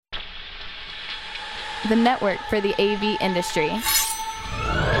the network for the AV industry.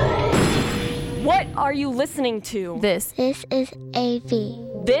 What are you listening to? This is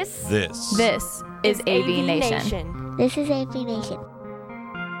AV. This is AV Nation. This is AV Nation.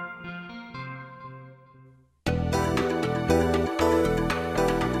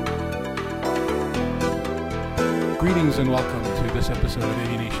 Greetings and welcome to this episode of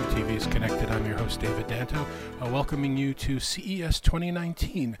AV Nation TV's Connected. I'm your host, David Danto, welcoming you to CES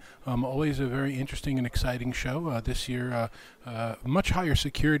 2019. Always a very interesting and exciting show. This year, much higher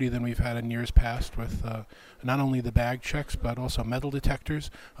security than we've had in years past with not only the bag checks, but also metal detectors,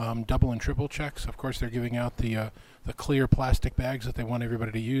 double and triple checks. Of course, they're giving out the clear plastic bags that they want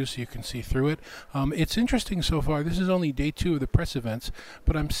everybody to use so you can see through it. It's interesting so far. This is only day 2 of the press events,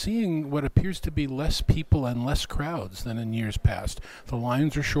 but I'm seeing what appears to be less people and less crowds than in years past. The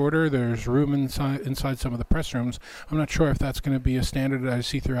lines are shorter. There's room inside some of the press rooms. I'm not sure if that's going to be a standard that I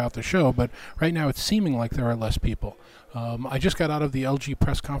see throughout the show, but right now it's seeming like there are less people. I just got out of the LG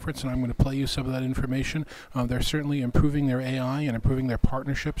press conference, and I'm going to play you some of that information. They're certainly improving their AI and improving their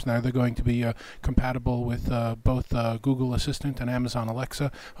partnerships. Now they're going to be compatible with both Google Assistant and Amazon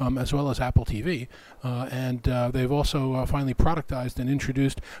Alexa, as well as Apple TV. And they've also finally productized and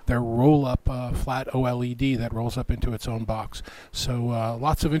introduced their roll-up flat OLED that rolls up into its own box. So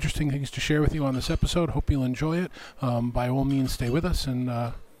lots of interesting things to share with you on this episode. Hope you'll enjoy it. By all means, stay with us, and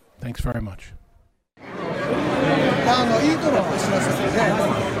thanks very much. いいとのお知らせで、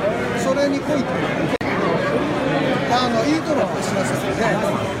それに来いと。いいとのお知らせで、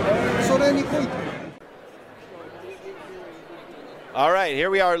それに来いと。All right, here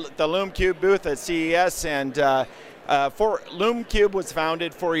we are at the LoomCube booth at CES, and LoomCube was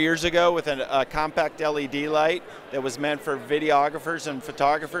founded 4 years ago with a compact LED light that was meant for videographers and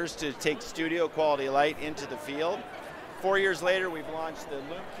photographers to take studio quality light into the field. 4 years later, we've launched the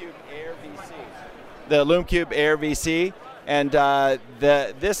LoomCube Air VC. The LoomCube Air VC, and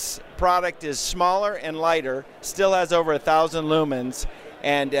this product is smaller and lighter, still has over 1,000 lumens,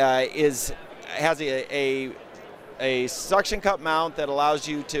 and has a suction cup mount that allows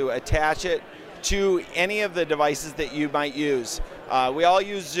you to attach it to any of the devices that you might use. We all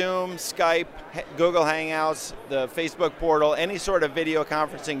use Zoom, Skype, Google Hangouts, the Facebook portal, any sort of video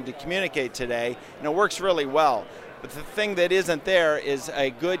conferencing to communicate today, and it works really well. But the thing that isn't there is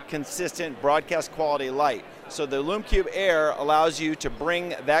a good, consistent broadcast quality light. So the LoomCube Air allows you to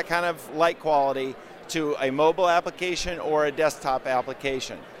bring that kind of light quality to a mobile application or a desktop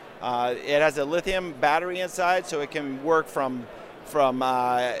application. It has a lithium battery inside, so it can work from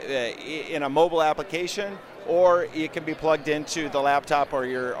in a mobile application, or it can be plugged into the laptop or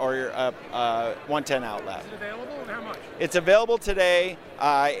your 110 outlet. Is it available, and how much? It's available today.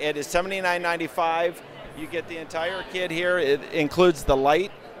 It is $79.95. You get the entire kit here. It includes the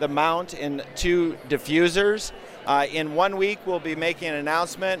light, the mount, and 2 diffusers. In 1 week, we'll be making an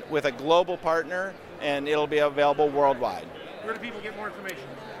announcement with a global partner, and it'll be available worldwide. Where do people get more information?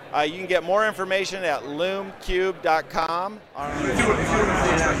 You can get more information at loomcube.com.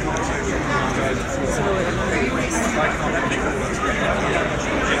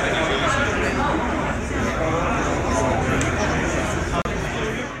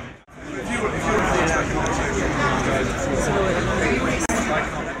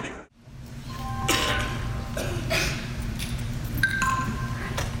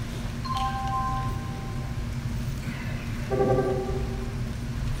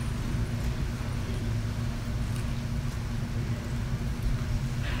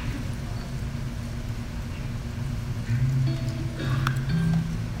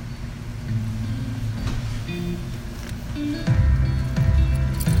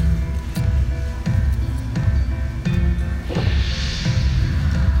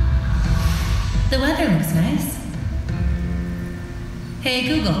 The weather looks nice. Hey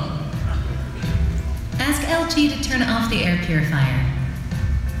Google, ask LG to turn off the air purifier.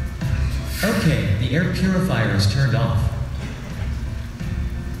 Okay, the air purifier is turned off.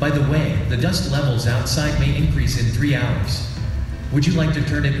 By the way, the dust levels outside may increase in 3 hours. Would you like to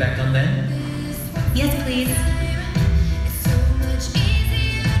turn it back on then? Yes, please.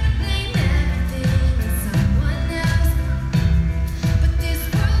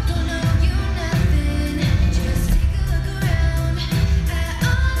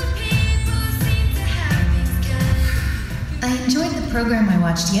 I enjoyed the program I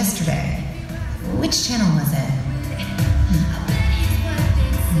watched yesterday. Which channel was it?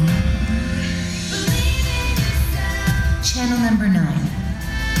 Channel number 9.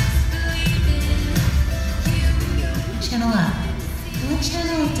 Channel up. What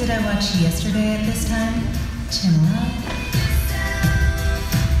channel did I watch yesterday at this time? Channel up.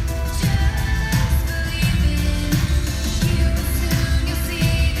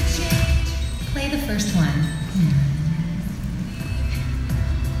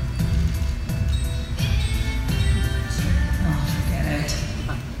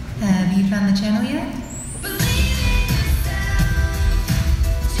 found the channel yet?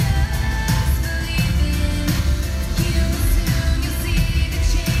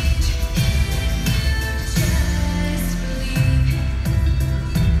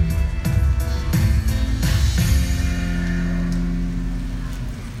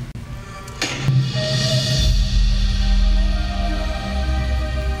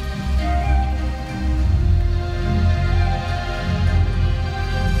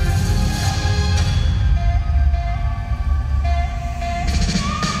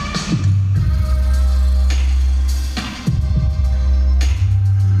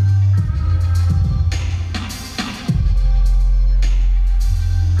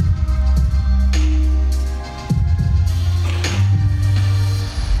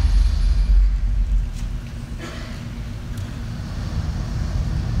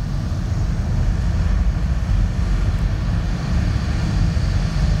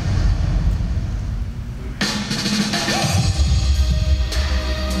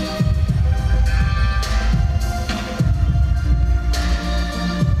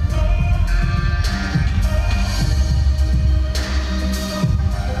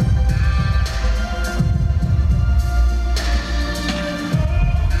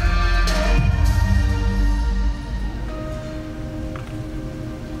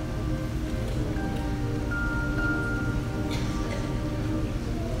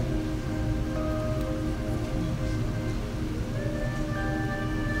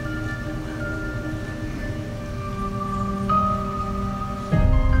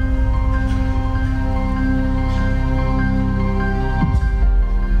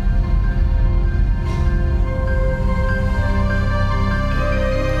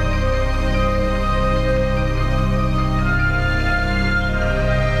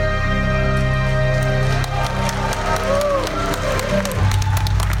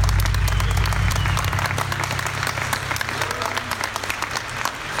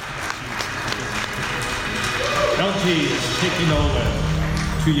 LG is taking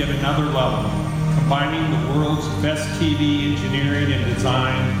OLED to yet another level, combining the world's best TV engineering and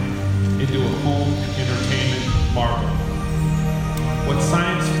design into a home entertainment marvel. What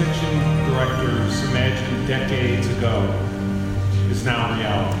science fiction directors imagined decades ago is now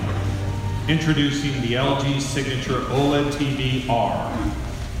reality. Introducing the LG Signature OLED TV R,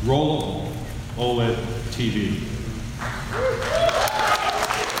 rollable OLED TV.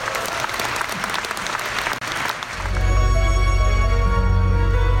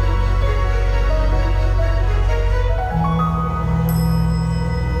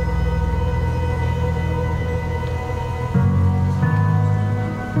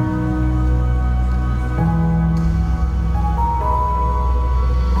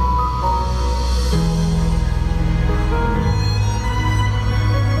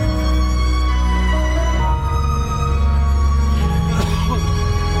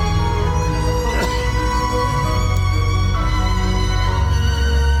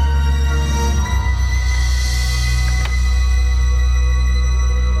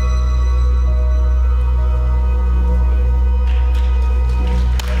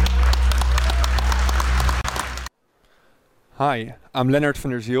 Hi, I'm Leonard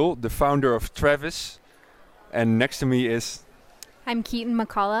van der Ziel, the founder of Travis, and next to me is... I'm Keaton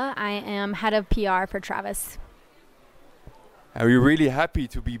McCullough. I am head of PR for Travis. We're really happy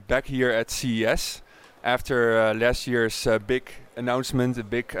to be back here at CES after last year's big announcement, a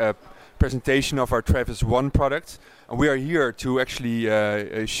big presentation of our Travis One product. And we are here to actually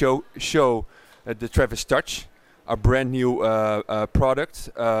show the Travis Touch, our brand new product.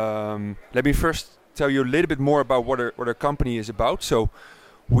 Let me first tell you a little bit more about what our company is about. So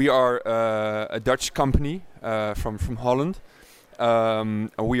we are a Dutch company from Holland.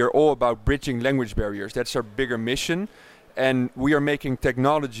 We are all about bridging language barriers. That's our bigger mission. And we are making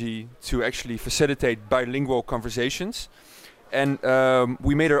technology to actually facilitate bilingual conversations. And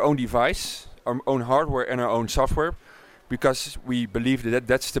we made our own device, our own hardware and our own software, because we believe that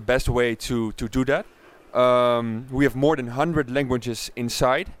that's the best way to do that. We have more than 100 languages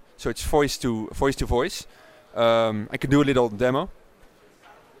inside. So it's voice to voice. I can do a little demo.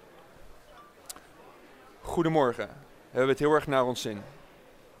 Goedemorgen. We hebben het heel erg naar ons zin.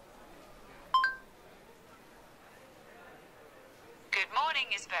 Good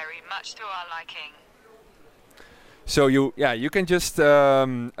morning is very much to our liking. So you can just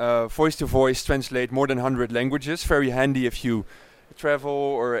voice to voice translate more than 100 languages. Very handy if you travel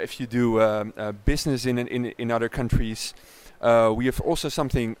or if you do business in other countries. We have also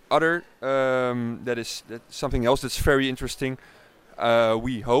something other that's something else that's very interesting.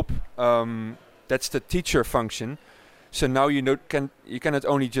 We hope that's the teacher function. So now you can not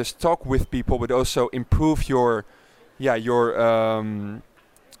only just talk with people, but also improve your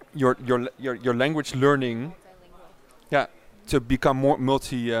language learning. Yeah, to become more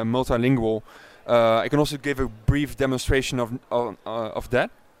multilingual. I can also give a brief demonstration of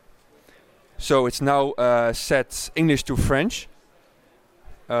that. So it's now set English to French.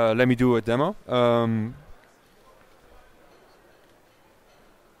 Let me do a demo.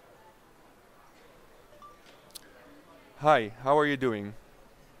 Hi, how are you doing?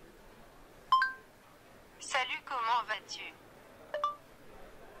 Salut, comment vas-tu?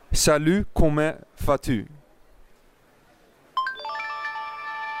 Salut, comment vas-tu?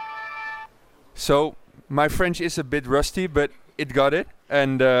 So my French is a bit rusty, but it got it,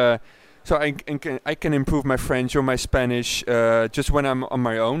 and so I can improve my French or my Spanish just when I'm on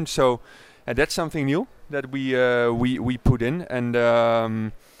my own. So that's something new that we put in, and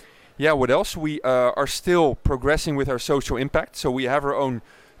what else? We are still progressing with our social impact. So we have our own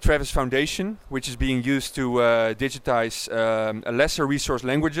Travis Foundation, which is being used to digitize lesser resource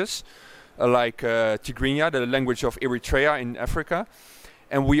languages like Tigrinya, the language of Eritrea in Africa.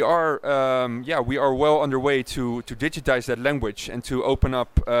 And we are well underway to digitize that language and to open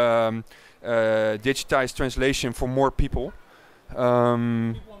up digitized translation for more people.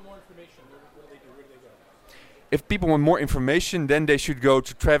 If people want more information, then they should go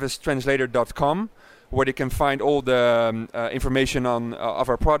to travistranslator.com, where they can find all the information on of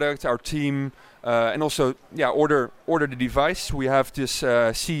our product, our team, and also order the device. We have this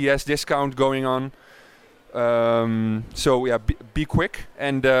CES discount going on. Be quick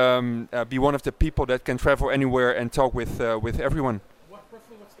and be one of the people that can travel anywhere and talk with everyone. What's the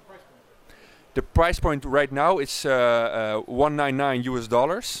price point? The price point right now is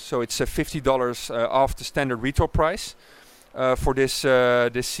 $199, so it's $50 off the standard retail price for this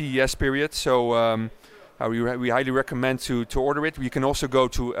CES period. So we highly recommend to order it. You can also go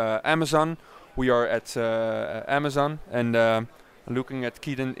to Amazon. We are at Amazon, and looking at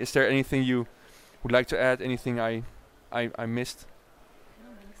Keaton, is there anything you would like to add? Anything I missed? I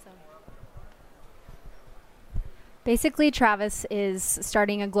don't think so. Basically, Travis is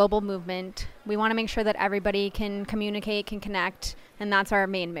starting a global movement. We want to make sure that everybody can communicate, can connect, and that's our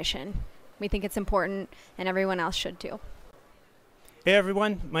main mission. We think it's important, and everyone else should too. Hey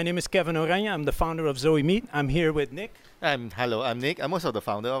everyone, my name is Kevin Oranja. I'm the founder of Zoe Meet. I'm here with Nick. Hello, I'm Nick. I'm also the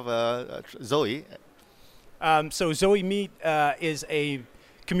founder of Zoe. So Zoe Meet is a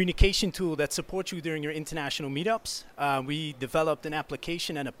communication tool that supports you during your international meetups. We developed an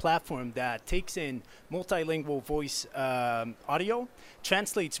application and a platform that takes in multilingual voice audio,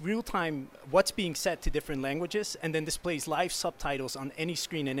 translates real-time what's being said to different languages, and then displays live subtitles on any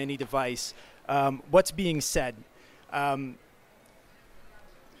screen and any device, what's being said. All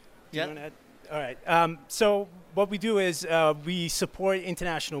right. So what we do is we support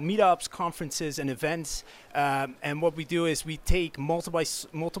international meetups, conferences, and events. And what we do is we take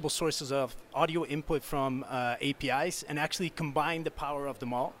multiple sources of audio input from APIs and actually combine the power of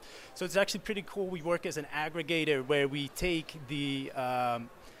them all. So it's actually pretty cool. We work as an aggregator where we take the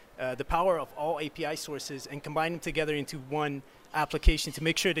power of all API sources and combine them together into one application to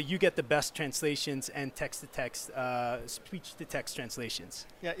make sure that you get the best translations and text-to-text, speech-to-text translations.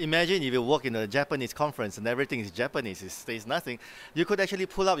 Yeah, imagine if you work in a Japanese conference and everything is Japanese, it says nothing. You could actually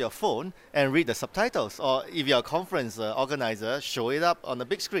pull out your phone and read the subtitles, or if you're a conference organizer, show it up on the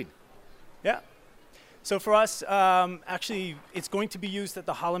big screen. Yeah. So for us, actually, it's going to be used at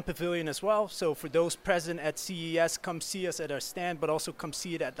the Holland Pavilion as well. So for those present at CES, come see us at our stand, but also come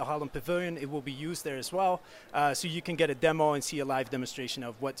see it at the Holland Pavilion. It will be used there as well. So you can get a demo and see a live demonstration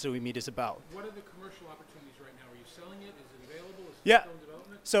of what Zoe Meet is about. What are the commercial opportunities right now? Are you selling it? Is it available? Is it Yeah. still in development?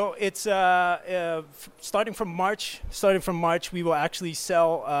 So it's starting from March, we will actually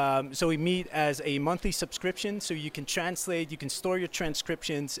sell Zoe Meet as a monthly subscription. So you can translate, you can store your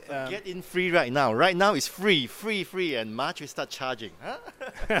transcriptions. Get in free right now. Right now it's free, and March we start charging. Huh?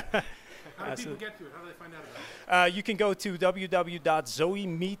 How do people get to it? How do they find out about it? You can go to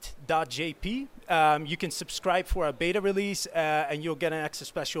www.zoemeet.jp. You can subscribe for a beta release, and you'll get an extra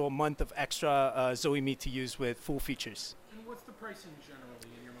special month of extra Zoe Meet to use with full features. And what's the pricing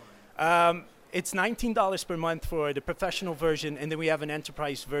generally in your mind? It's $19 per month for the professional version, and then we have an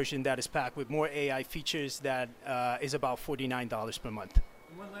enterprise version that is packed with more AI features that is about $49 per month.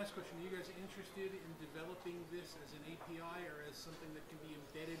 And one last question. Are you guys interested in developing this as an API or as something that can be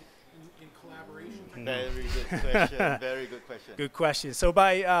embedded in collaboration? Very good question. Very good question. Good question. So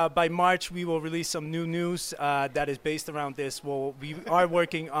by March, we will release some new news that is based around this. We are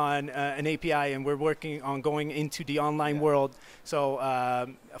working on an API, and we're working on going into the online world. So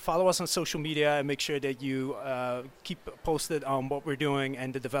follow us on social media and make sure that you keep posted on what we're doing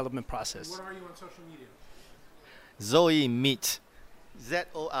and the development process. What are you on social media? Zoe Meet,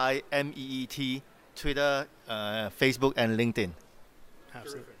 ZOIMEET, Twitter, Facebook, and LinkedIn.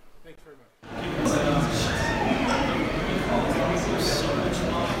 Absolutely. Thanks very much.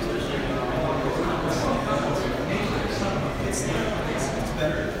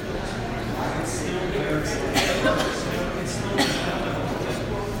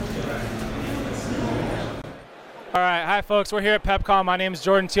 All right, hi folks. We're here at PepCon. My name is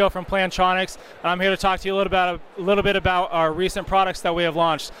Jordan Teal from Plantronics, and I'm here to talk to you a little bit about our recent products that we have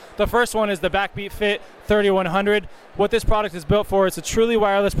launched. The first one is the Backbeat Fit 3100. What this product is built for, it's a truly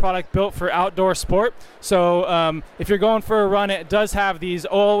wireless product built for outdoor sport. So if you're going for a run, it does have these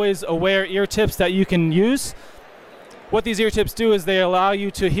always aware ear tips that you can use. What these ear tips do is they allow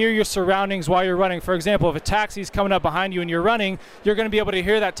you to hear your surroundings while you're running. For example, if a taxi is coming up behind you and you're running, you're going to be able to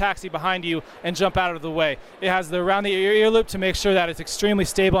hear that taxi behind you and jump out of the way. It has the around the ear loop to make sure that it's extremely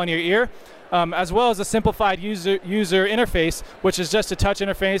stable on your ear, as well as a simplified user interface, which is just a touch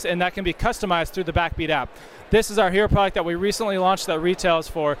interface, and that can be customized through the Backbeat app. This is our hero product that we recently launched that retails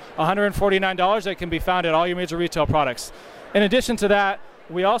for $149. That can be found at all your major retail products. In addition to that,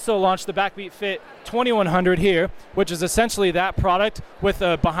 we also launched the Backbeat Fit 2100 here, which is essentially that product with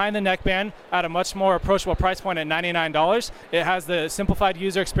a behind-the-neck band at a much more approachable price point at $99. It has the simplified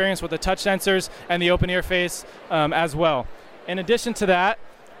user experience with the touch sensors and the open ear face as well. In addition to that,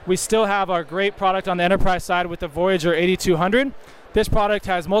 we still have our great product on the enterprise side with the Voyager 8200. This product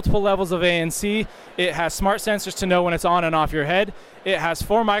has multiple levels of ANC. It has smart sensors to know when it's on and off your head. It has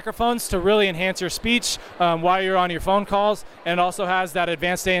 4 microphones to really enhance your speech while you're on your phone calls, and it also has that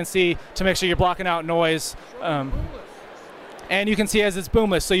advanced ANC to make sure you're blocking out noise. And you can see as it's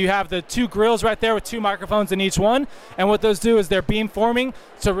boomless. So you have the 2 grills right there with 2 microphones in each one, and what those do is they're beamforming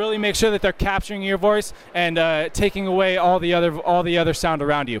to really make sure that they're capturing your voice and taking away all the other sound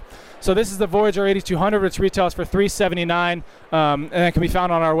around you. So this is the Voyager 8200, which retails for $379, and it can be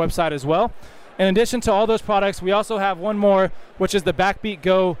found on our website as well. In addition to all those products, we also have one more, which is the Backbeat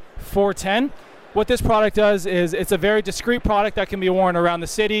Go 410. What this product does is it's a very discreet product that can be worn around the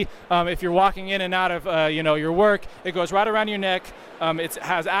city. If you're walking in and out of your work, it goes right around your neck. It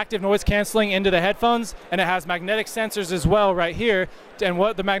has active noise canceling into the headphones, and it has magnetic sensors as well right here. And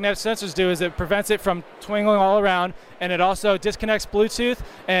what the magnetic sensors do is it prevents it from twingling all around, and it also disconnects Bluetooth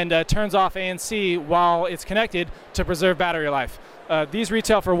and turns off ANC while it's connected to preserve battery life. These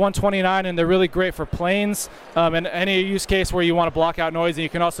retail for $129, and they're really great for planes and any use case where you want to block out noise, and you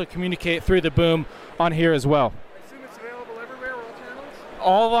can also communicate through the boom on here as well. I assume it's available everywhere, all channels?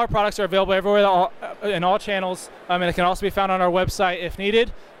 All of our products are available everywhere in all channels, and it can also be found on our website if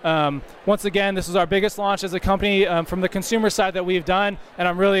needed. Once again, this is our biggest launch as a company from the consumer side that we've done, and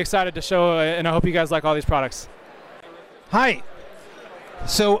I'm really excited to show, and I hope you guys like all these products. Hi.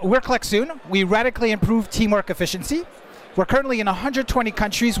 So we're Klaxoon. We radically improve teamwork efficiency. We're currently in 120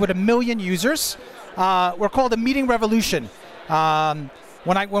 countries with 1 million users. We're called a meeting revolution.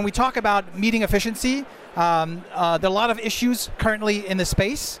 When we talk about meeting efficiency, there are a lot of issues currently in the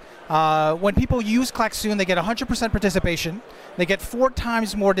space. When people use Klaxoon, they get 100% participation. They get 4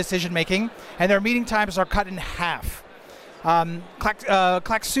 times more decision making, and their meeting times are cut in half.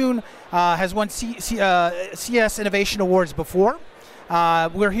 Klaxoon has won CES Innovation Awards before.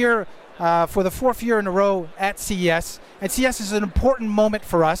 We're here for the 4th year in a row at CES, and CES is an important moment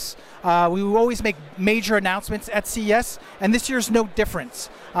for us. We will always make major announcements at CES, and this year's no difference.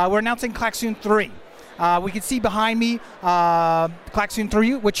 We're announcing Klaxoon 3. We can see behind me Klaxoon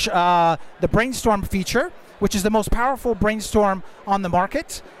 3, which the Brainstorm feature, which is the most powerful brainstorm on the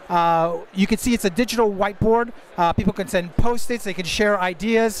market. You can see it's a digital whiteboard. People can send Post-its, they can share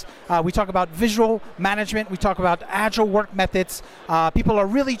ideas. We talk about visual management, we talk about agile work methods. People are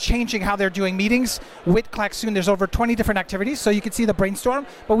really changing how they're doing meetings with Klaxoon. There's over 20 different activities, so you can see the brainstorm.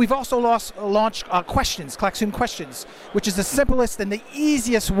 But we've also launched questions, Klaxoon Questions, which is the simplest and the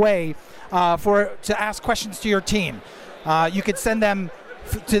easiest way to ask questions to your team. You could send them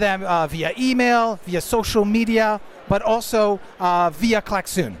to them via email, via social media, but also via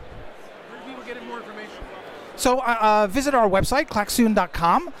Klaxoon. Where do people get more information? So visit our website,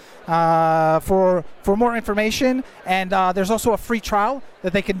 klaxoon.com, for more information, and there's also a free trial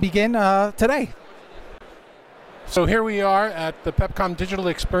that they can begin today. So here we are at the PepCom Digital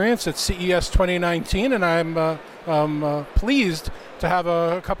Experience at CES 2019, and I'm pleased to have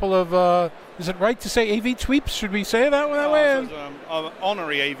a couple of, is it right to say AV tweeps? Should we say that way?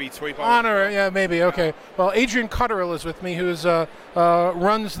 Honorary AV tweep. Yeah, maybe, okay. Well, Adrian Cotterill is with me, who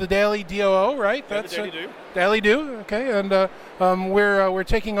runs the Daily DOO, right? Yeah, the Daily Do. Daily Do, okay. And we're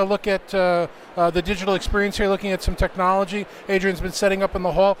taking a look at the digital experience here, looking at some technology. Adrian's been setting up in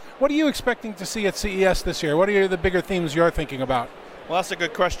the hall. What are you expecting to see at CES this year? What are the bigger themes you're thinking about? Well, that's a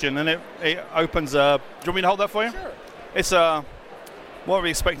good question, and it opens up. Do you want me to hold that for you? Sure. It's what are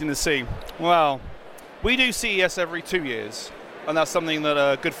we expecting to see? Well, we do CES every 2 years, and that's something that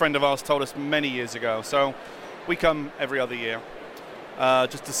a good friend of ours told us many years ago. So we come every other year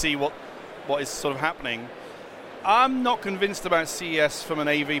just to see what is sort of happening. I'm not convinced about CES from an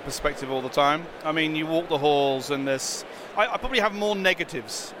AV perspective all the time. I mean, you walk the halls, and I probably have more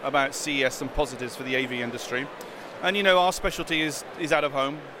negatives about CES than positives for the AV industry. And you know, our specialty is out of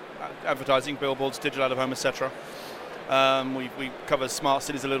home, advertising, billboards, digital out of home, etc. We cover smart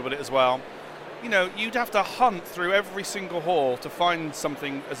cities a little bit as well. You know, you'd have to hunt through every single hall to find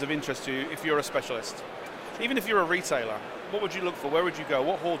something as of interest to you if you're a specialist. Even if you're a retailer, what would you look for? Where would you go?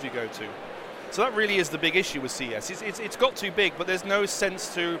 What hall do you go to? So that really is the big issue with CES. It's got too big, but there's no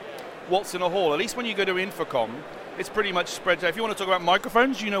sense to what's in a hall. At least when you go to Infocom, it's pretty much spread out. If you want to talk about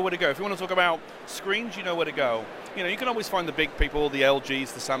microphones, you know where to go. If you want to talk about screens, you know where to go. You know, you can always find the big people, the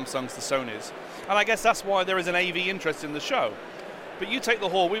LGs, the Samsungs, the Sonys. And I guess that's why there is an AV interest in the show. But you take the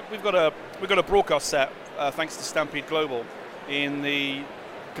hall, we've got a broadcast set, thanks to Stampede Global, in the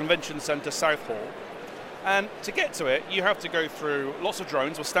Convention Center South Hall. And to get to it, you have to go through lots of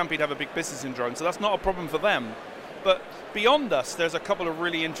drones. Well, Stampede have a big business in drones, so that's not a problem for them. But beyond us, there's a couple of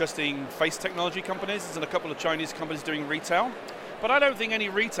really interesting face technology companies and a couple of Chinese companies doing retail. But I don't think any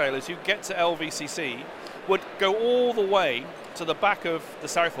retailers who get to LVCC would go all the way to the back of the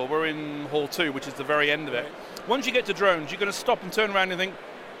South Hall. We're in Hall 2, which is the very end of it. Once you get to drones, you're going to stop and turn around and think,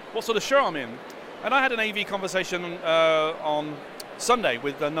 what sort of show I'm in? And I had an AV conversation on Sunday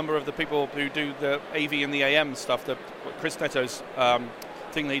with a number of the people who do the AV and the AM stuff, Chris Netto's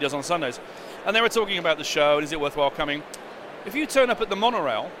thing that he does on Sundays. And they were talking about the show, and is it worthwhile coming? If you turn up at the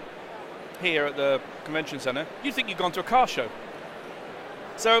monorail here at the convention center, you'd think you've gone to a car show.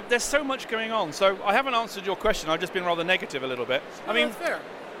 So there's so much going on. So I haven't answered your question. I've just been rather negative a little bit. I mean, fair.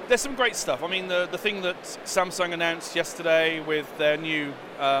 There's some great stuff. I mean, the thing that Samsung announced yesterday with their new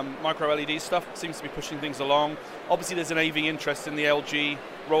micro LED stuff seems to be pushing things along. Obviously, there's an AV interest in the LG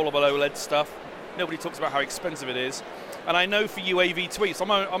rollable OLED stuff. Nobody talks about how expensive it is. And I know for you AV tweets,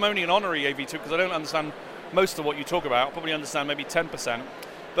 I'm only an honorary AV tweet because I don't understand most of what you talk about. I probably understand maybe 10%.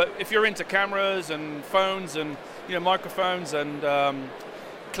 But if you're into cameras and phones and microphones and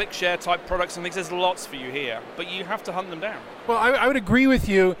click share type products and things, there's lots for you here, but you have to hunt them down. Well, I would agree with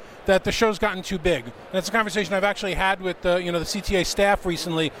you that the show's gotten too big. And that's a conversation I've actually had with the CTA staff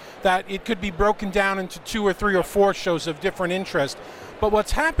recently, that it could be broken down into 2 or 3 or 4 shows of different interest. But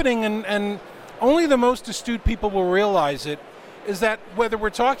what's happening, and only the most astute people will realize it, is that whether we're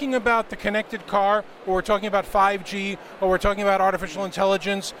talking about the connected car, or we're talking about 5G, or we're talking about artificial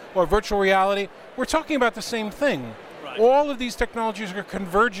intelligence, or virtual reality, we're talking about the same thing. All of these technologies are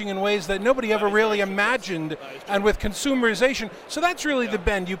converging in ways that nobody ever really imagined, and with consumerization. So that's really the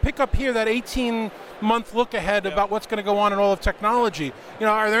bend. You pick up here that 18-month look ahead about what's going to go on in all of technology.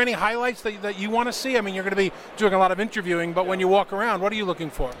 Are there any highlights that you want to see? I mean, you're going to be doing a lot of interviewing, but when you walk around, what are you looking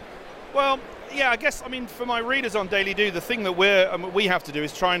for? Well, yeah, I guess, for my readers on Daily Do, the thing that we have to do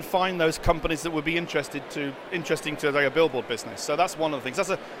is try and find those companies that would be interesting to a billboard business. So that's one of the things. That's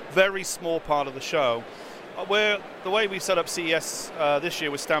a very small part of the show. The way we set up CES this year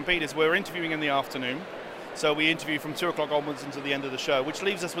with Stampede is we're interviewing in the afternoon. So we interview from 2 o'clock onwards until the end of the show, which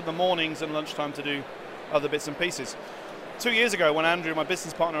leaves us with the mornings and lunchtime to do other bits and pieces. 2 years ago, when Andrew, my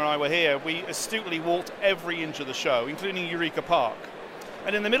business partner, and I were here, we astutely walked every inch of the show, including Eureka Park.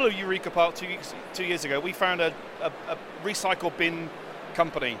 And in the middle of Eureka Park 2 years ago, we found a recycle bin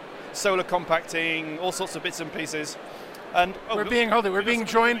company, solar compacting, all sorts of bits and pieces. And we're being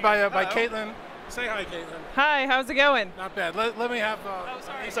joined by Caitlin. Say hi, Caitlin. Hi, how's it going? Not bad. Let me have...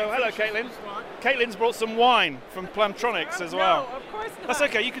 So, hello, Caitlin. Caitlin's brought some wine from Plantronics as well. No, of course not. That's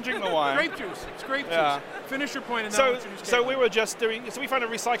okay, you can drink the wine. Grape juice. It's grape juice. Finish your point and then introduce Caitlin. So we were just doing... So we found a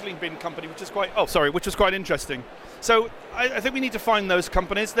recycling bin company, which was quite interesting. So I think we need to find those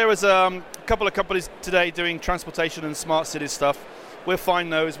companies. There was a couple of companies today doing transportation and smart cities stuff. We'll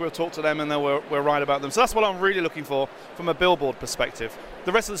find those, we'll talk to them, and then we'll write about them. So that's what I'm really looking for from a billboard perspective.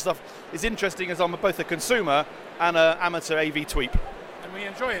 The rest of the stuff is interesting as I'm both a consumer and an amateur AV tweep. And we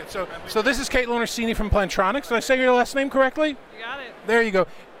enjoy it. So this is Caitlin Orsini from Plantronics. Did I say your last name correctly? You got it. There you go.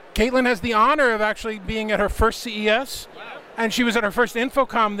 Caitlin has the honor of actually being at her first CES, and she was at her first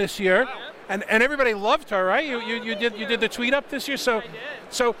InfoComm this year, and everybody loved her, right? You did the tweet up this year,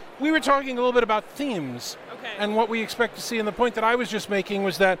 so we were talking a little bit about themes and what we expect to see. And the point that I was just making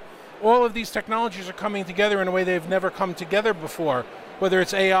was that all of these technologies are coming together in a way they've never come together before, whether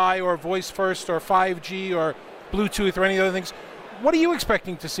it's AI or voice first or 5G or Bluetooth or any other things. What are you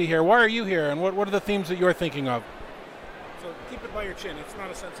expecting to see here? Why are you here? And what are the themes that you're thinking of? So keep it by your chin. It's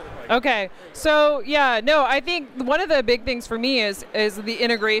not a sensitive mic. Okay. So I think one of the big things for me is the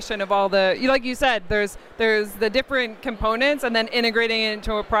integration of all the, like you said, there's the different components and then integrating it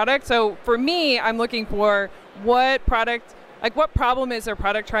into a product. So for me, I'm looking for what problem is their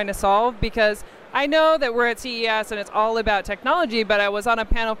product trying to solve? Because I know that we're at CES and it's all about technology, but I was on a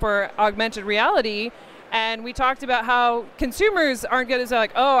panel for augmented reality, and we talked about how consumers aren't going to say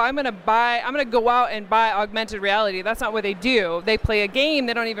like, oh, I'm going to go out and buy augmented reality. That's not what they do. They play a game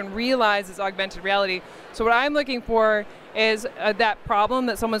they don't even realize is augmented reality. So what I'm looking for is that problem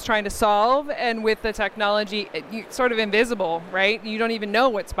that someone's trying to solve, and with the technology, it's sort of invisible, right? You don't even know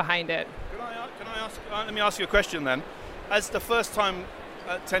what's behind it. Let me ask you a question then. As the first time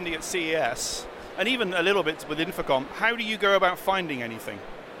attending at CES, and even a little bit with InfoComm, how do you go about finding anything?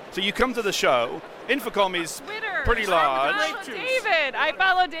 So you come to the show, InfoComm is pretty large. I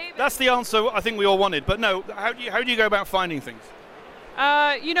follow David. That's the answer I think we all wanted, but no, how do you go about finding things?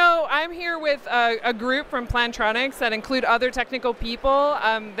 I'm here with a group from Plantronics that include other technical people.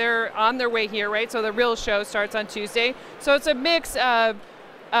 They're on their way here, right? So the real show starts on Tuesday. So it's a mix of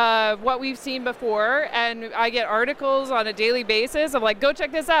what we've seen before, and I get articles on a daily basis of like, go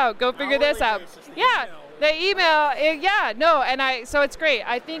check this out, go figure this out. The email, so it's great.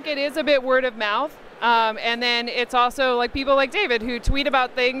 I think it is a bit word of mouth, and then it's also like people like David who tweet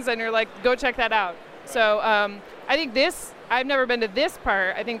about things and you're like, go check that out. So I think I've never been to this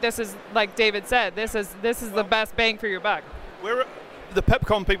part. I think this is, like David said, this is the best bang for your buck. The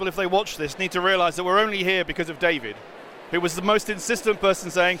PepCom people, if they watch this, need to realize that we're only here because of David, who was the most insistent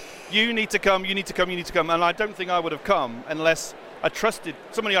person saying, you need to come, you need to come, you need to come. And I don't think I would have come unless a trusted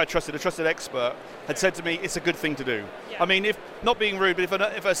expert, had said to me, it's a good thing to do. Yeah. I mean, if not being rude, but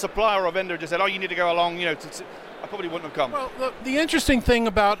if a supplier or vendor just said, oh, you need to go along, I probably wouldn't have come. Well, the interesting thing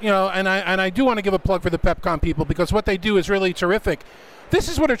about, and I do want to give a plug for the PepCom people, because what they do is really terrific. This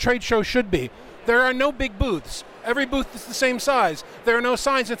is what a trade show should be. There are no big booths. Every booth is the same size. There are no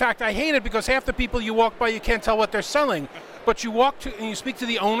signs. In fact, I hate it because half the people you walk by, you can't tell what they're selling. But you walk to and you speak to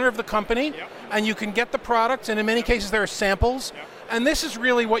the owner of the company, and you can get the products, and in many cases there are samples. And this is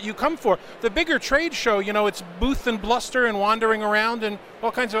really what you come for. The bigger trade show, it's booth and bluster and wandering around and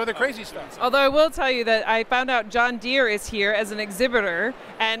all kinds of other crazy stuff. Although I will tell you that I found out John Deere is here as an exhibitor,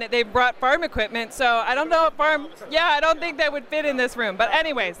 and they brought farm equipment, so I don't know if I don't think that would fit in this room. But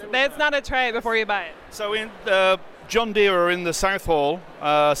anyways, that's not a try before you buy it. So in John Deere are in the South Hall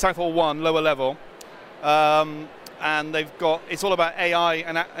 1, lower level. And it's all about AI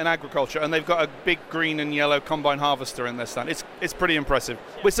and agriculture, and they've got a big green and yellow combine harvester in their stand. It's pretty impressive,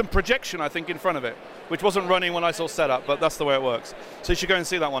 with some projection, I think, in front of it, which wasn't running when I saw setup, but that's the way it works. So you should go and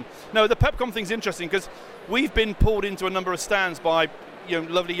see that one. No, the PepCom thing's interesting because we've been pulled into a number of stands by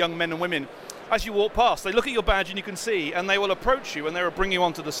lovely young men and women. As you walk past, they look at your badge and you can see, and they will approach you and they will bring you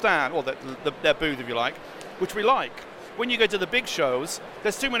onto the stand, or their booth, if you like, which we like. When you go to the big shows,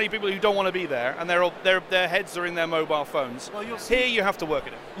 there's too many people who don't want to be there, and their heads are in their mobile phones. Well, here you have to work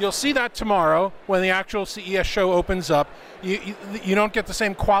at it. You'll see that tomorrow when the actual CES show opens up. You don't get the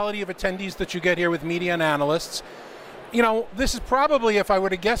same quality of attendees that you get here with media and analysts. This is probably, if I were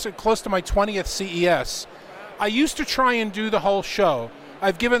to guess it, close to my 20th CES. I used to try and do the whole show.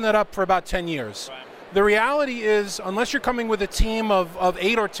 I've given that up for about 10 years. Right. The reality is, unless you're coming with a team of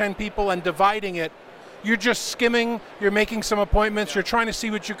 8 or 10 people and dividing it, you're just skimming, you're making some appointments, you're trying to see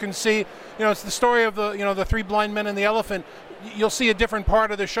what you can see. It's the story of the 3 blind men and the elephant. You'll see a different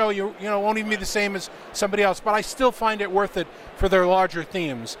part of the show. You won't even be the same as somebody else, but I still find it worth it for their larger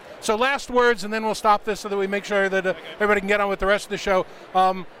themes. So last words, and then we'll stop this so that we make sure that everybody can get on with the rest of the show.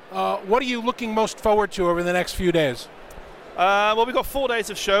 What are you looking most forward to over the next few days? Well, we've got 4 days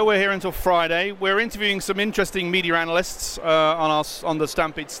of show. We're here until Friday. We're interviewing some interesting media analysts on the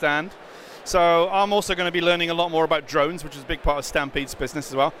Stampede stand. So I'm also going to be learning a lot more about drones, which is a big part of Stampede's business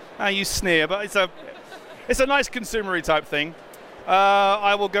as well. You sneer, but it's a nice consumery type thing.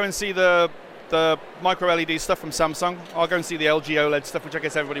 I will go and see the micro LED stuff from Samsung. I'll go and see the LG OLED stuff, which I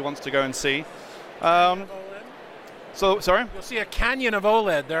guess everybody wants to go and see. Sorry? You'll see a canyon of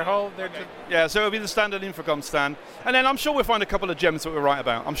OLED. Yeah, so it'll be the standard InfoComm stand. And then I'm sure we'll find a couple of gems that we'll write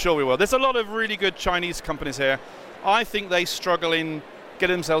about. I'm sure we will. There's a lot of really good Chinese companies here. I think they struggle in get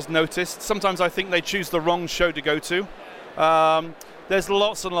themselves noticed. Sometimes I think they choose the wrong show to go to. There's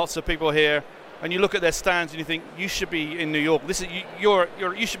lots and lots of people here, and you look at their stands and you think, you should be in New York.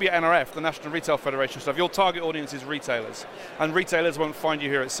 You should be at NRF, the National Retail Federation stuff. Your target audience is retailers, and retailers won't find you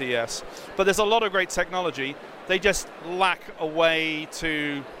here at CES. But there's a lot of great technology. They just lack a way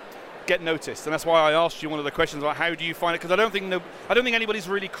to get noticed, and that's why I asked you one of the questions about how do you find it, because I don't think anybody's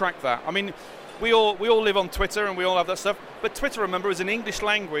really cracked that. I mean, we all live on Twitter and we all have that stuff, but Twitter, remember, is an English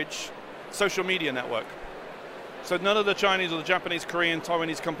language social media network. So none of the Chinese or the Japanese, Korean,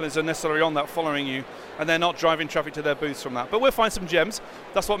 Taiwanese companies are necessarily on that following you, and they're not driving traffic to their booths from that. But we'll find some gems.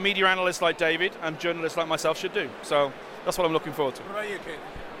 That's what media analysts like David and journalists like myself should do. So that's what I'm looking forward to. What about you, Kate?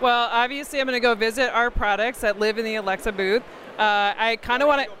 Well, obviously I'm going to go visit our products that live in the Alexa booth. I kind of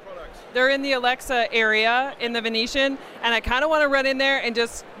want to... They're in the Alexa area in the Venetian, and I kind of want to run in there and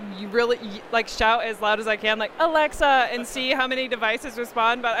just really like shout as loud as I can, like Alexa, and see how many devices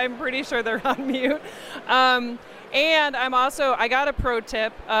respond, but I'm pretty sure they're on mute. And I got a pro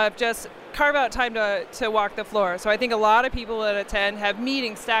tip of just carve out time to walk the floor. So I think a lot of people that attend have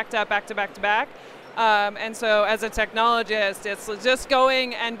meetings stacked up back to back to back. And so as a technologist, it's just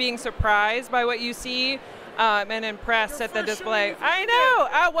going and being surprised by what you see. And impressed at the display. I know.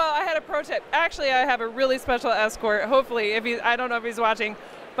 Well, I had a pro tip. Actually, I have a really special escort. Hopefully, I don't know if he's watching,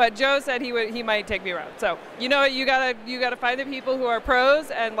 but Joe said he might take me around. So you know what? You gotta find the people who are pros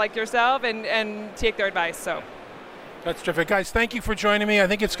and like yourself and take their advice. So that's terrific, guys. Thank you for joining me. I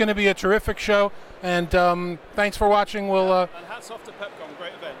think it's going to be a terrific show, and thanks for watching. We'll and hats off to Pepcom.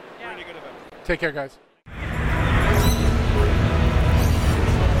 Great event. Yeah. Really good event. Take care, guys.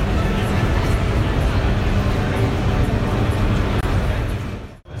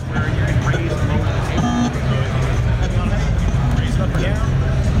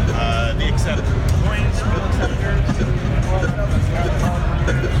 They accept coins, bill acceptors.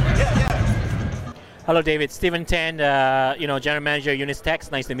 Hello, David. Stephen Tan, General Manager,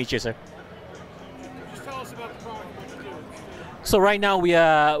 Unistex. Nice to meet you, sir. Just tell us about the product and what you do. So right now we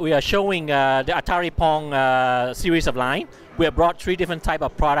are showing the Atari Pong series of line. We have brought 3 different type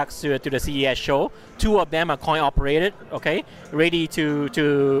of products to the CES show. 2 of them are coin operated, okay, ready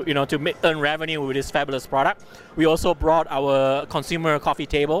to earn revenue with this fabulous product. We also brought our consumer coffee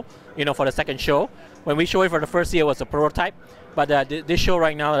table, for the second show. When we showed it for the first year, it was a prototype. But this show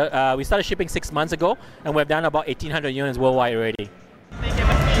right now, we started shipping 6 months ago, and we've done about 1,800 units worldwide already.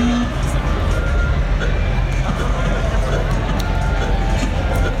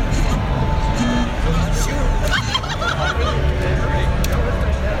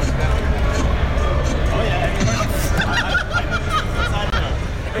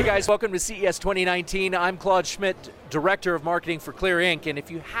 Hey guys, welcome to CES 2019. I'm Claude Schmidt, Director of Marketing for Clear Inc. And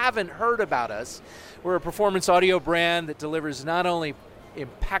if you haven't heard about us, we're a performance audio brand that delivers not only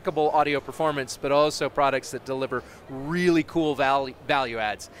impeccable audio performance, but also products that deliver really cool value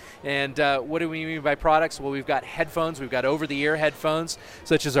adds. And what do we mean by products? Well, we've got headphones, we've got over-the-ear headphones,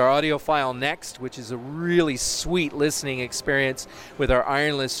 such as our AudioFile Next, which is a really sweet listening experience with our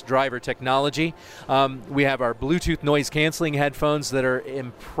ironless driver technology. We have our Bluetooth noise canceling headphones that are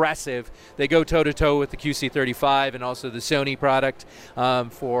impressive. They go toe-to-toe with the QC35 and also the Sony product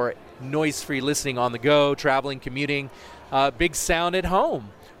for noise-free listening on the go, traveling, commuting, big sound at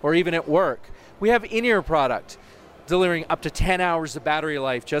home or even at work. We have in-ear product delivering up to 10 hours of battery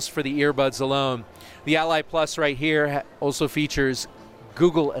life just for the earbuds alone. The Ally Plus right here also features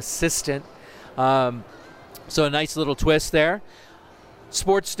Google Assistant, so a nice little twist there.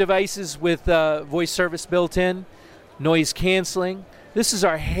 Sports devices with voice service built in, noise canceling. This is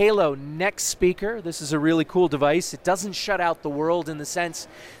our Halo Next speaker. This is a really cool device. It doesn't shut out the world in the sense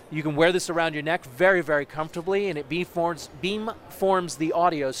you can wear this around your neck very, very comfortably, and it beamforms the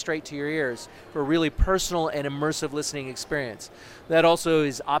audio straight to your ears for a really personal and immersive listening experience. That also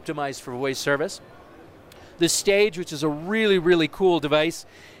is optimized for voice service. The Stage, which is a really, really cool device.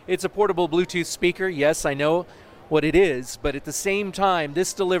 It's a portable Bluetooth speaker. Yes, I know what it is, but at the same time,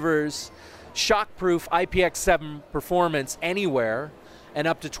 this delivers shockproof IPX7 performance anywhere and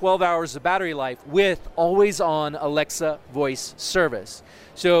up to 12 hours of battery life with always-on Alexa voice service.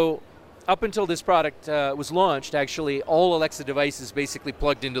 So up until this product was launched, actually all Alexa devices basically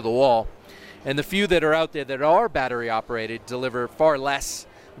plugged into the wall. And the few that are out there that are battery operated deliver far less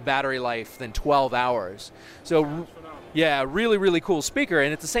battery life than 12 hours. So yeah, really, really cool speaker.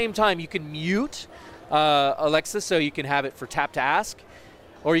 And at the same time, you can mute Alexa, so you can have it for tap to ask,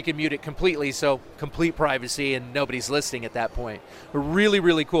 or you can mute it completely, so complete privacy and nobody's listening at that point. A really,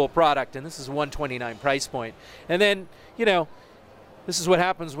 really cool product, and this is $129 price point. And then, this is what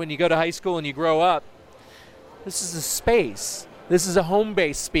happens when you go to high school and you grow up. This is a space This is a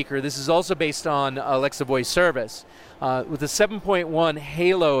home-based speaker. This is also based on Alexa voice service. With a 7.1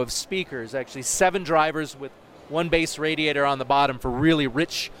 halo of speakers, actually 7 drivers with 1 bass radiator on the bottom for really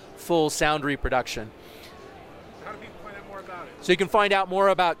rich, full sound reproduction. How do people find out more about it? So you can find out more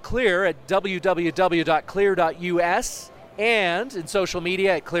about Clear at www.clear.us and in social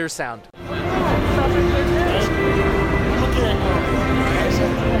media at Clear Sound.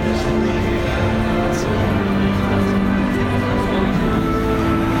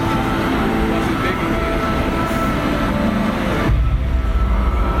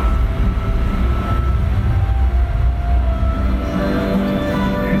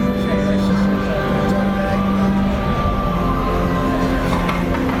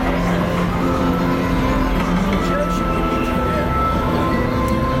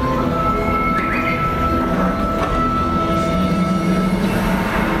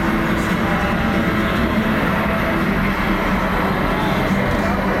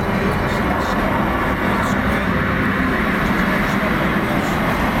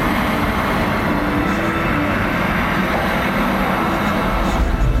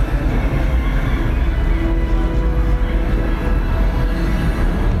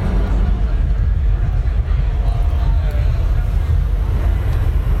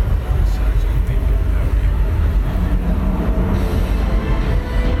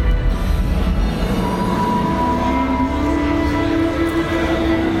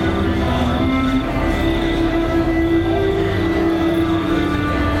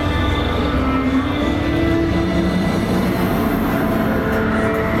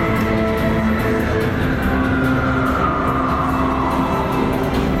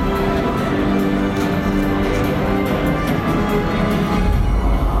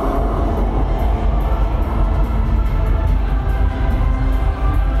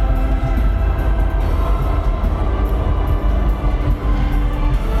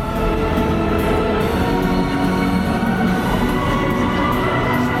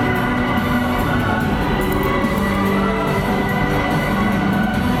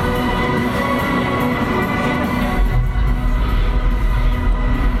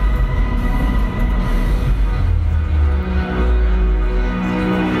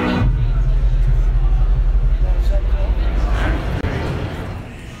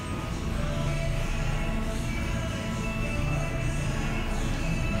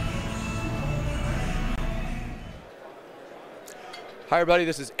 Hi everybody,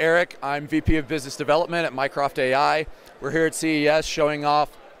 this is Eric. I'm VP of Business Development at Mycroft AI. We're here at CES showing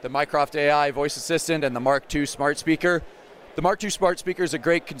off the Mycroft AI voice assistant and the Mark II smart speaker. The Mark II smart speaker is a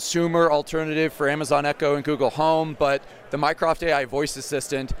great consumer alternative for Amazon Echo and Google Home, but the Mycroft AI voice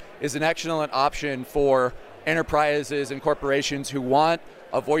assistant is an excellent option for enterprises and corporations who want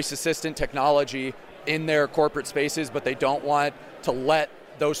a voice assistant technology in their corporate spaces, but they don't want to let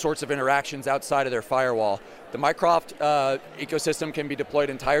those sorts of interactions outside of their firewall. The Mycroft ecosystem can be deployed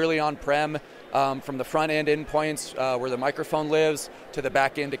entirely on-prem, from the front-end endpoints where the microphone lives to the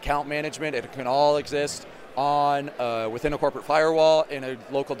back-end account management. It can all exist on within a corporate firewall, in a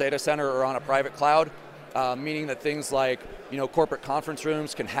local data center, or on a private cloud, meaning that things like corporate conference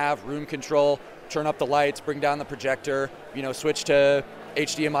rooms can have room control, turn up the lights, bring down the projector, switch to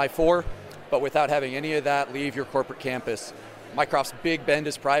HDMI 4, but without having any of that leave your corporate campus. Mycroft's big bend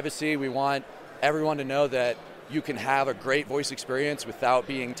is privacy. We want everyone to know that you can have a great voice experience without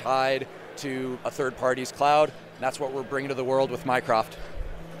being tied to a third party's cloud. And that's what we're bringing to the world with Mycroft.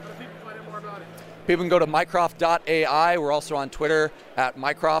 How do people find out more about it? People can go to mycroft.ai. We're also on Twitter at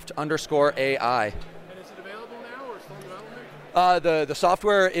mycroft_AI. And is it available now or still in development? The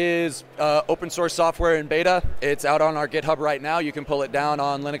software is open source software in beta. It's out on our GitHub right now. You can pull it down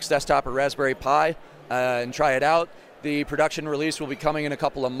on Linux desktop or Raspberry Pi and try it out. The production release will be coming in a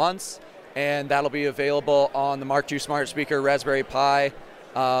couple of months, and that'll be available on the Mark II smart speaker, Raspberry Pi,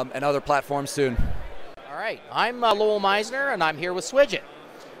 and other platforms soon. All right, I'm Lowell Meisner, and I'm here with Swidget.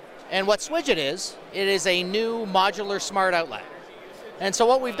 And what Swidget is, it is a new modular smart outlet. And so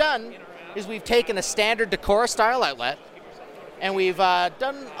what we've done is we've taken a standard Decora style outlet, and we've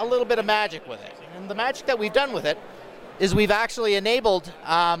done a little bit of magic with it. And the magic that we've done with it is we've actually enabled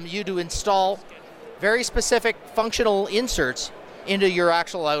you to install very specific functional inserts into your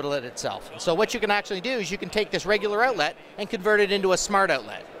actual outlet itself. So what you can actually do is you can take this regular outlet and convert it into a smart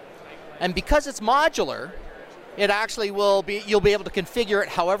outlet. And because it's modular, it actually will be, you'll be able to configure it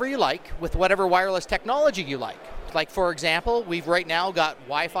however you like with whatever wireless technology you like. Like for example, we've right now got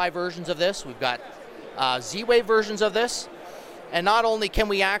Wi-Fi versions of this, we've got Z-Wave versions of this, and not only can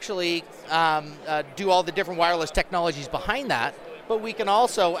we actually do all the different wireless technologies behind that, but we can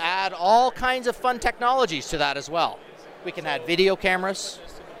also add all kinds of fun technologies to that as well. We can add video cameras.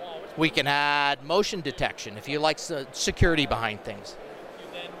 We can add motion detection if you like security behind things.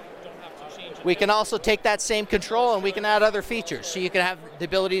 We can also take that same control and we can add other features. So you can have the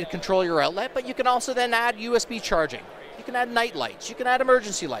ability to control your outlet, but you can also then add USB charging. You can add night lights. You can add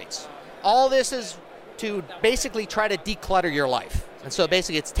emergency lights. All this is to basically try to declutter your life. And so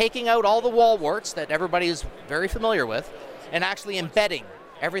basically it's taking out all the wall warts that everybody is very familiar with and actually embedding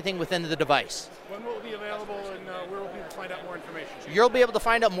everything within the device. When will it be available and where will people find out more information? You'll be able to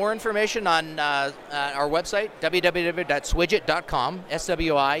find out more information on our website, www.swidget.com,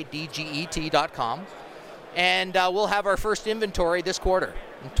 SWIDGET.com. And we'll have our first inventory this quarter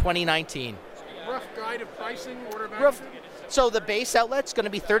in 2019. Rough guide of pricing, order of magnitude? So the base outlet's going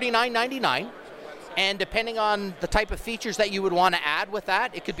to be $39.99. And depending on the type of features that you would want to add with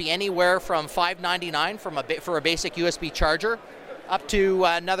that, it could be anywhere from $5.99 for a basic USB charger up to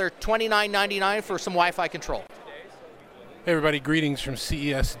another $29.99 for some Wi-Fi control. Hey everybody, greetings from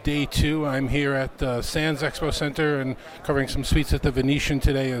CES Day 2. I'm here at the Sands Expo Center and covering some suites at the Venetian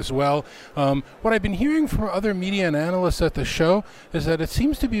today as well. What I've been hearing from other media and analysts at the show is that it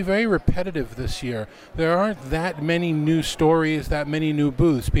seems to be very repetitive this year. There aren't that many new stories, that many new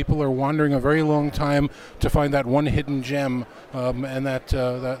booths. People are wandering a very long time to find that one hidden gem and that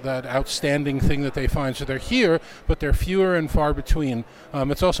outstanding thing that they find. So they're here, but they're fewer and far between.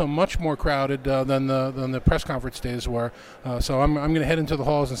 It's also much more crowded than the press conference days were. So I'm going to head into the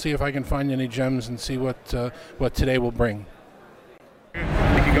halls and see if I can find any gems and see what today will bring.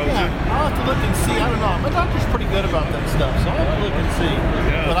 I'll have to look and see. I don't know. My doctor's pretty good about that stuff, so I'll have to look and see.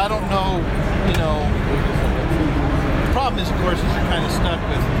 Yeah. But I don't know, the problem is, of course, is you're kind of stuck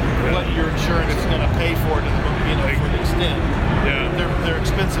with what your insurance is going to pay for to for the extent. Yeah. They're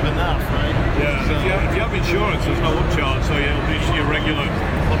expensive enough, right? Yeah. So, if you have insurance, there's no upcharge, so it'll be your regular,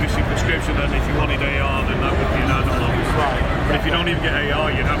 obviously, prescription. Then if you wanted AR, then that would be an add-on, obviously. Right. But if you don't even get AR,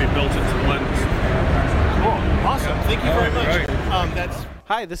 you'd have it built into the lens. Cool. Awesome. Thank you very much.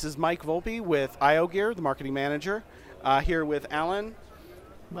 Hi, this is Mike Volpe with IOGear, the marketing manager, here with Alan.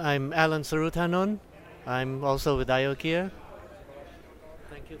 I'm Alan Sarutanon. I'm also with IOGear.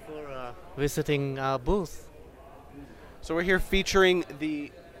 Thank you for visiting our booth. So we're here featuring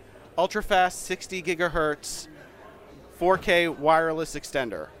the ultra-fast 60 gigahertz 4K wireless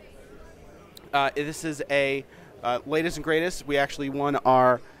extender. This is a latest and greatest. We actually won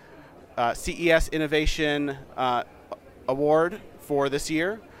our CES Innovation Award for this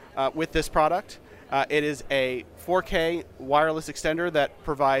year with this product. It is a 4K wireless extender that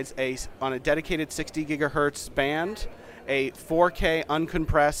provides on a dedicated 60 gigahertz band, a 4K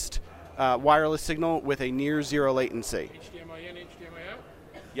uncompressed wireless signal with a near zero latency. HDMI in, HDMI out?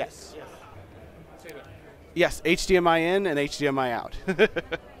 Yes. Say that. Yes, HDMI in and HDMI out.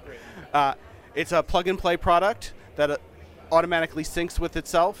 It's a plug-and-play product that automatically syncs with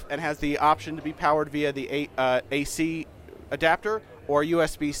itself and has the option to be powered via the AC adapter or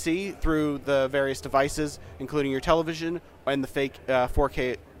USB-C through the various devices, including your television and the fake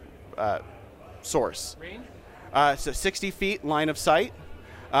 4K source. Range? So 60 feet line of sight.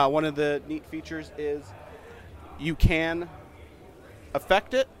 One of the neat features is you can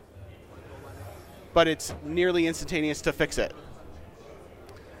affect it, but it's nearly instantaneous to fix it.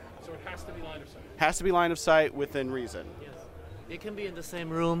 So it has to be line of sight? Has to be line of sight within reason. Yes. It can be in the same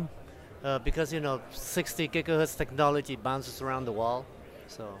room because, 60 gigahertz technology bounces around the wall.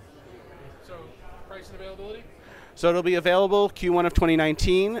 So price and availability? So it'll be available Q1 of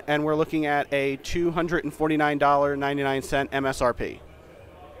 2019, and we're looking at a $249.99 MSRP.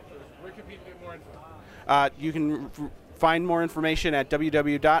 Where can people get more info? You can find more information at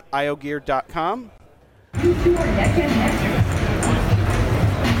www.iogear.com.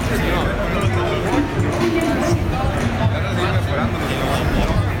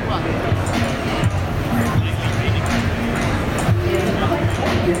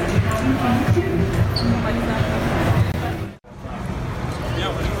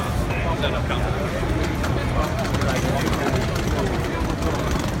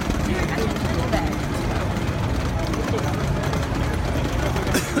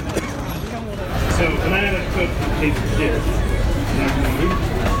 So when I have a cook piece of this,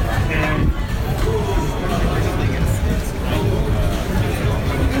 and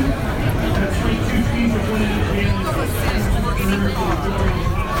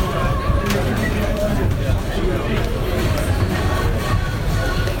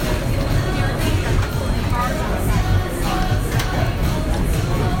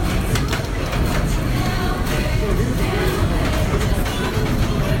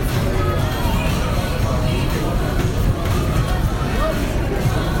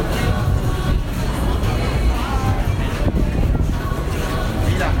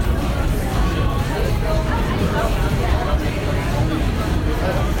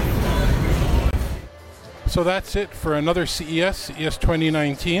So that's it for another CES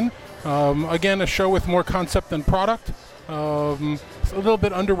 2019. Again, a show with more concept than product. It's a little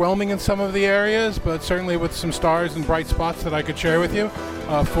bit underwhelming in some of the areas, but certainly with some stars and bright spots that I could share with you.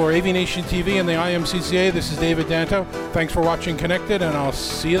 For AVNation TV and the IMCCA, this is David Danto. Thanks for watching Connected, and I'll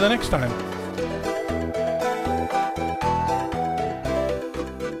see you the next time.